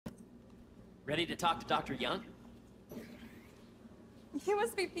Ready to talk to Dr. Young? You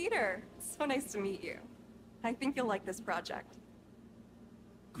must be Peter. So nice to meet you. I think you'll like this project.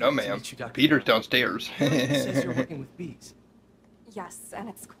 No, ma'am. Peter's downstairs. It says you're working with bees. Yes, and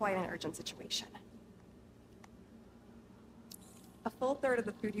it's quite an urgent situation. A full third of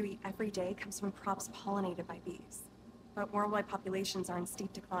the food you eat every day comes from crops pollinated by bees. But worldwide populations are in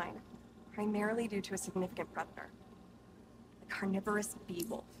steep decline, primarily due to a significant predator, the carnivorous bee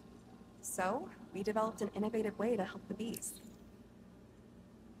wolf. So, we developed an innovative way to help the bees.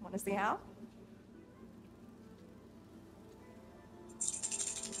 Want to see how?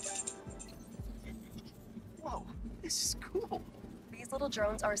 Whoa, this is cool. These little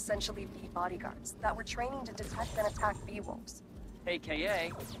drones are essentially bee bodyguards that we're training to detect and attack bee wolves.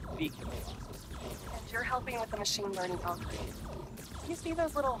 AKA, bee. And you're helping with the machine learning algorithm. You see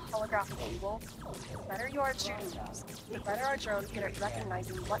those little holographic bee wolves? The better you are at shooting those, the better our drones get at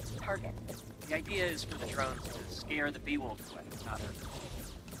recognizing what to target. The idea is for the drones to scare the bee wolves away, not hurt them.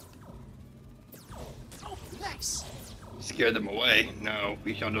 Oh, nice. Scare them away. No,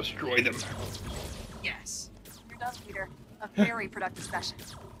 we shall destroy them. Yes. You're done, Peter. A very productive session.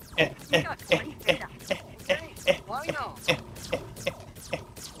 You got great data. Thanks. Why not?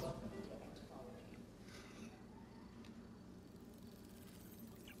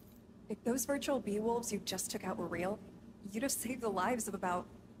 If those virtual bee wolves you just took out were real, you'd have saved the lives of about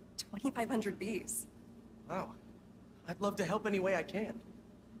 2,500 bees. Wow. I'd love to help any way I can.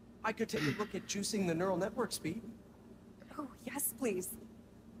 I could take a look at juicing the neural network speed. Oh, yes, please.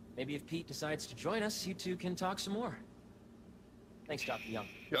 Maybe if Pete decides to join us, you two can talk some more. Thanks, Dr. Young.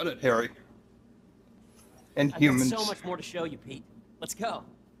 Shut it, Harry. And I've got humans so much more to show you, Pete. Let's go.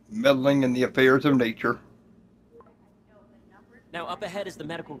 meddling in the affairs of nature. Now, up ahead is the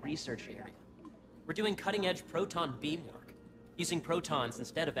medical research area. We're doing cutting-edge proton beam work, using protons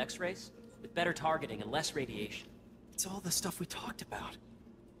instead of X-rays, with better targeting and less radiation. It's all the stuff we talked about.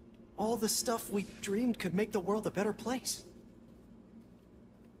 All the stuff we dreamed could make the world a better place.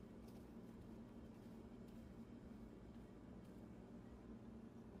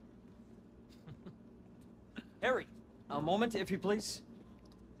 Harry, a moment, if you please.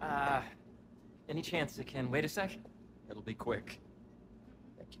 Any chance it can wait a sec? It'll be quick.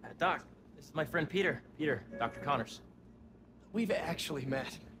 Doc, this is my friend Peter. Peter, Dr. Connors. We've actually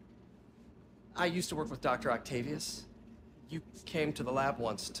met. I used to work with Dr. Octavius. You came to the lab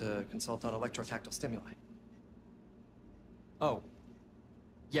once to consult on electrotactile stimuli. Oh.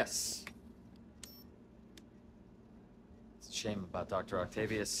 Yes. It's a shame about Dr.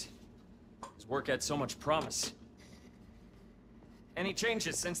 Octavius. His work had so much promise. Any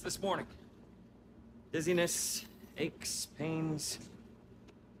changes since this morning? Dizziness, aches, pains,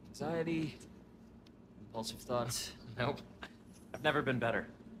 anxiety, impulsive thoughts? Nope. I've never been better.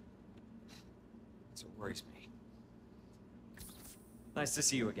 That's what worries me. Nice to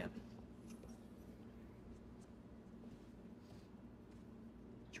see you again.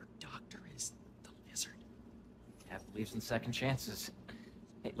 Your doctor is the lizard. Yeah, believes in second chances.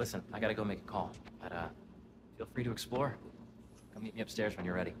 Hey, listen, I gotta go make a call. But, feel free to explore. Come meet me upstairs when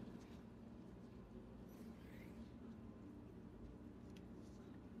you're ready.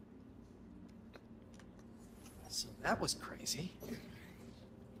 So that was crazy.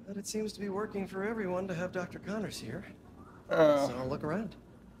 But it seems to be working for everyone to have Dr. Connors here. So I'll look around.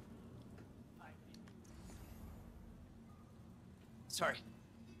 Sorry.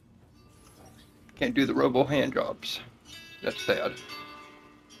 Can't do the robo hand jobs. That's sad.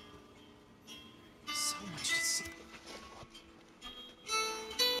 So much to see.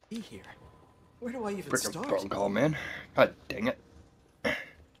 Be here. Where do I even Frickin' start? phone call, man. God dang it.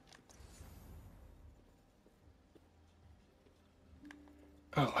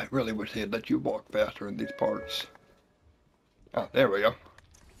 Oh, I really wish they had let you walk faster in these parts. Oh, there we go.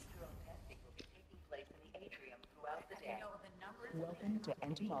 Welcome to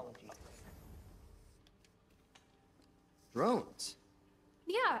entomology. Drones.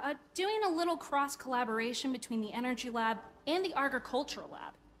 Yeah, doing a little cross-collaboration between the Energy Lab and the Agricultural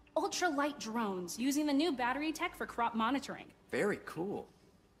Lab. Ultralight drones using the new battery tech for crop monitoring. Very cool.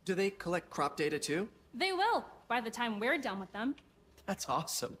 Do they collect crop data too? They will, by the time we're done with them. That's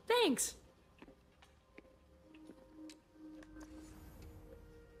awesome. Thanks.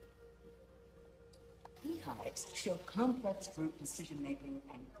 Beehives show complex group decision-making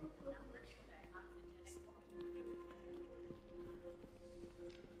and group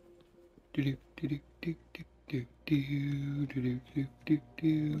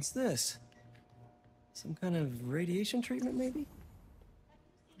What's this? Some kind of radiation treatment, maybe?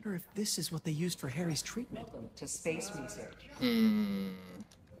 I wonder if this is what they used for Harry's treatment. welcome to space research.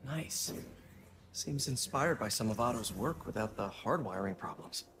 Nice. Seems inspired by some of Otto's work without the hardwiring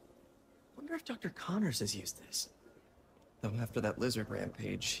problems. Wonder if Dr. Connors has used this. Though after that lizard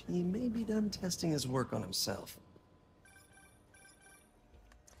rampage, he may be done testing his work on himself.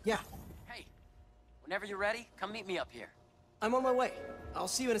 Yeah, Hey, whenever you're ready, come meet me up here. I'm on my way. I'll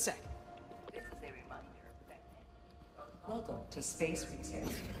see you in a sec. This is a reminder that welcome to Space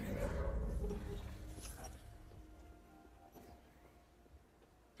Research.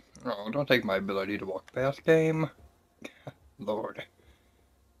 Oh, don't take my ability to walk past, game. Lord.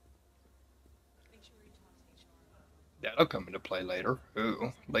 That'll come into play later.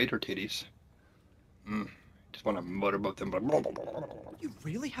 Ooh, later titties. Just want to mutter about them. You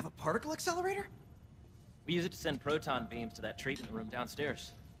really have a particle accelerator? We use it to send proton beams to that treatment room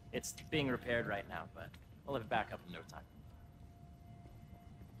downstairs. It's being repaired right now, but I'll have it back up in no time.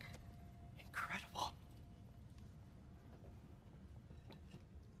 Incredible.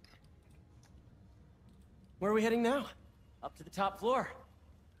 Where are we heading now? Up to the top floor.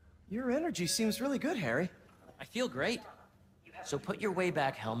 Your energy seems really good, Harry. I feel great. So put your way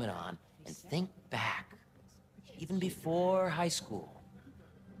back helmet on and think back. Even before high school.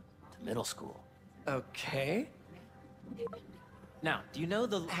 To middle school. Okay. Now, do you know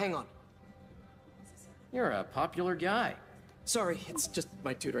the... Hang on. You're a popular guy. Sorry, it's just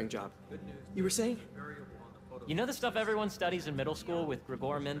my tutoring job. You were saying? You know the stuff everyone studies in middle school with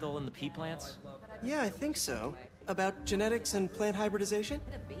Gregor Mendel and the pea plants? Yeah, I think so. About genetics and plant hybridization?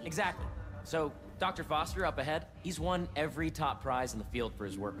 Exactly. So, Dr. Foster up ahead, he's won every top prize in the field for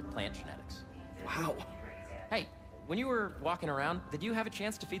his work with plant genetics. Wow. Hey, when you were walking around, did you have a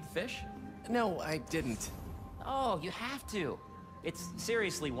chance to feed the fish? No, I didn't. Oh, you have to. It's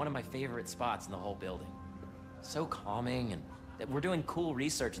seriously one of my favorite spots in the whole building. So calming, and that we're doing cool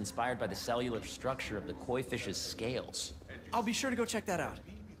research inspired by the cellular structure of the koi fish's scales. I'll be sure to go check that out.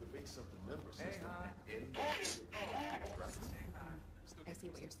 I see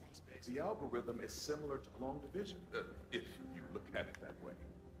what you're saying. The algorithm is similar to long division, if you look at it that way.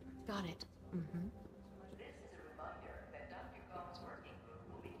 Got it. Mm-hmm.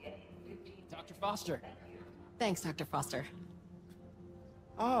 Dr. Foster. Thanks, Dr. Foster.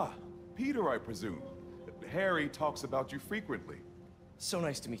 Ah, Peter, I presume. Harry talks about you frequently. So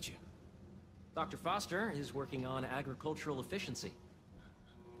nice to meet you. Dr. Foster is working on agricultural efficiency.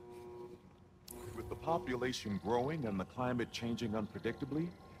 With the population growing and the climate changing unpredictably,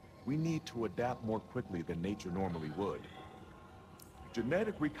 we need to adapt more quickly than nature normally would.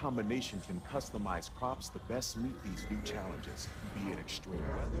 Genetic recombination can customize crops to best meet these new challenges, be it extreme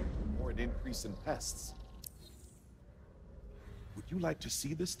weather or an increase in pests. Would you like to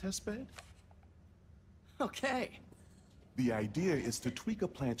see this testbed? Okay. The idea is to tweak a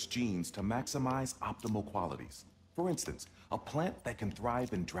plant's genes to maximize optimal qualities. For instance, a plant that can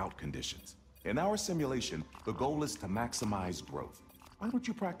thrive in drought conditions. In our simulation, the goal is to maximize growth. Why don't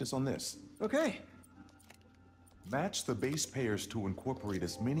you practice on this? Okay. Match the base pairs to incorporate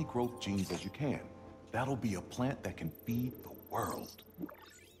as many growth genes as you can. That'll be a plant that can feed the world.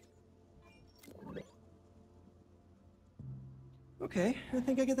 Okay, I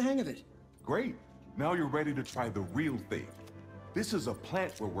think I get the hang of it. Great. Now you're ready to try the real thing. This is a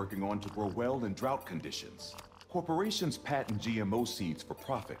plant we're working on to grow well in drought conditions. Corporations patent GMO seeds for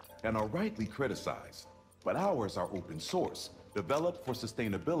profit and are rightly criticized. But ours are open source, developed for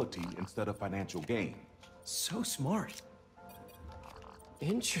sustainability instead of financial gain. So smart.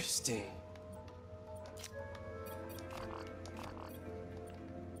 Interesting.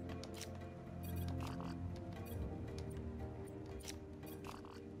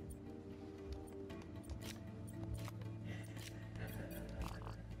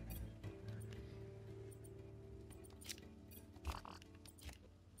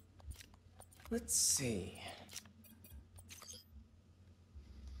 Let's see.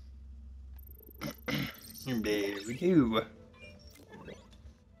 There we go.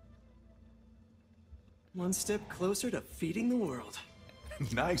 One step closer to feeding the world.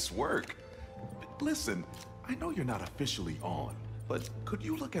 Nice work. Listen, I know you're not officially on, but could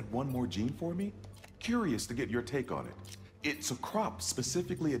you look at one more gene for me? Curious to get your take on it. It's a crop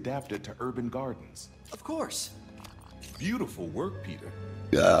specifically adapted to urban gardens. Of course. Beautiful work, Peter.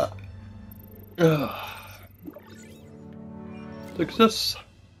 Yeah. Success.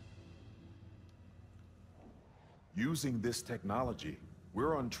 Using this technology,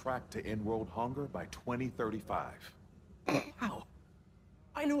 we're on track to end world hunger by 2035. Wow.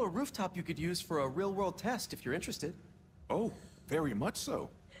 I know a rooftop you could use for a real-world test if you're interested. Oh, very much so.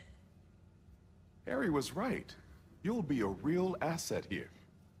 Harry was right. You'll be a real asset here.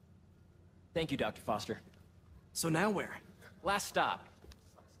 Thank you, Dr. Foster. So now where? Last stop.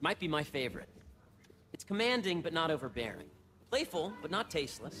 Might be my favorite. It's commanding, but not overbearing. Playful, but not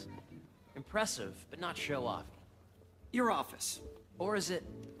tasteless. Impressive, but not show-off. Your office. Or is it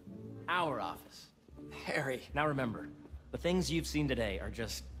our office? Harry. Now remember, the things you've seen today are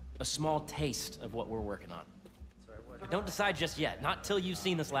just a small taste of what we're working on. Don't decide just yet, not till you've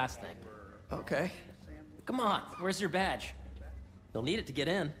seen this last thing. Okay. Come on, where's your badge? You'll need it to get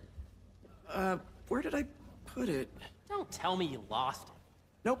in. Where did I put it? Don't tell me you lost it.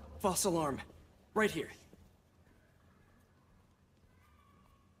 Nope, false alarm. Right here.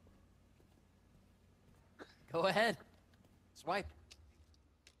 Go ahead. Swipe.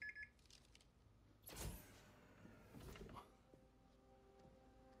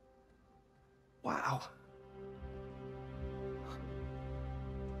 Wow.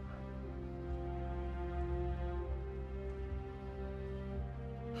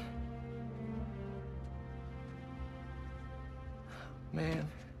 Man.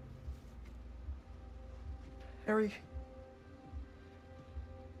 Harry.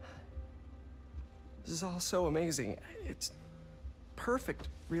 This is all so amazing. It's perfect,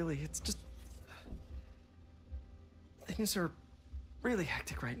 really. It's just... Things are really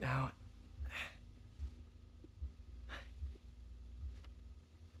hectic right now.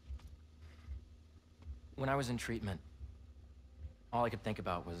 When I was in treatment, all I could think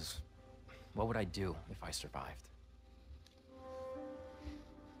about was, what would I do if I survived?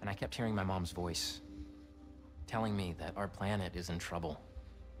 And I kept hearing my mom's voice, telling me that our planet is in trouble.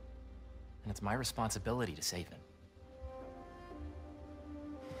 And it's my responsibility to save it.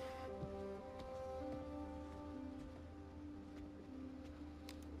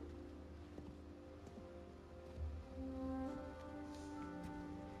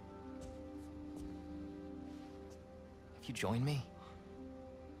 If you join me,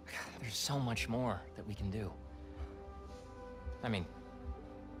 there's so much more that we can do. I mean,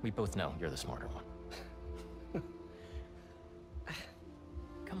 we both know you're the smarter one.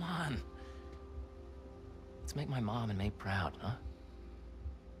 Come on. Let's make my mom and May proud, huh?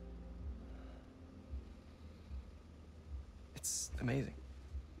 It's amazing.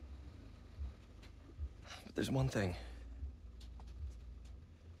 But there's one thing.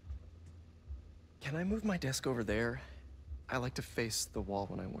 Can I move my desk over there? I like to face the wall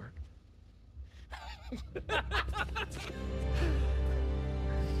when I work.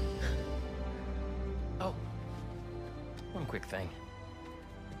 Oh, one quick thing.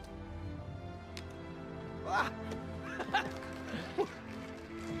 Ah!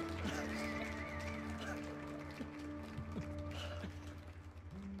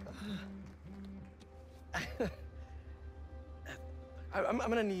 I'm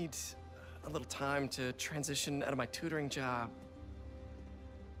gonna need a little time to transition out of my tutoring job.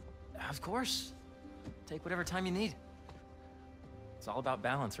 Of course. Take whatever time you need. It's all about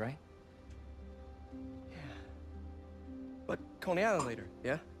balance, right? Yeah. But Coney Island later,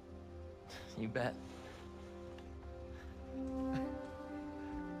 yeah? You bet.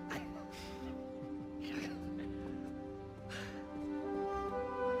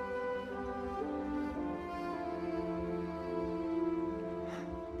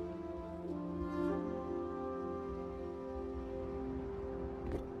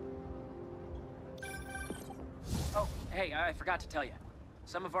 Oh, hey, I forgot to tell you.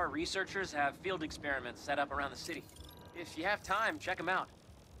 Some of our researchers have field experiments set up around the city. If you have time, check them out.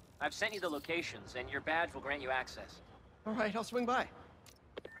 I've sent you the locations, and your badge will grant you access. All right, I'll swing by.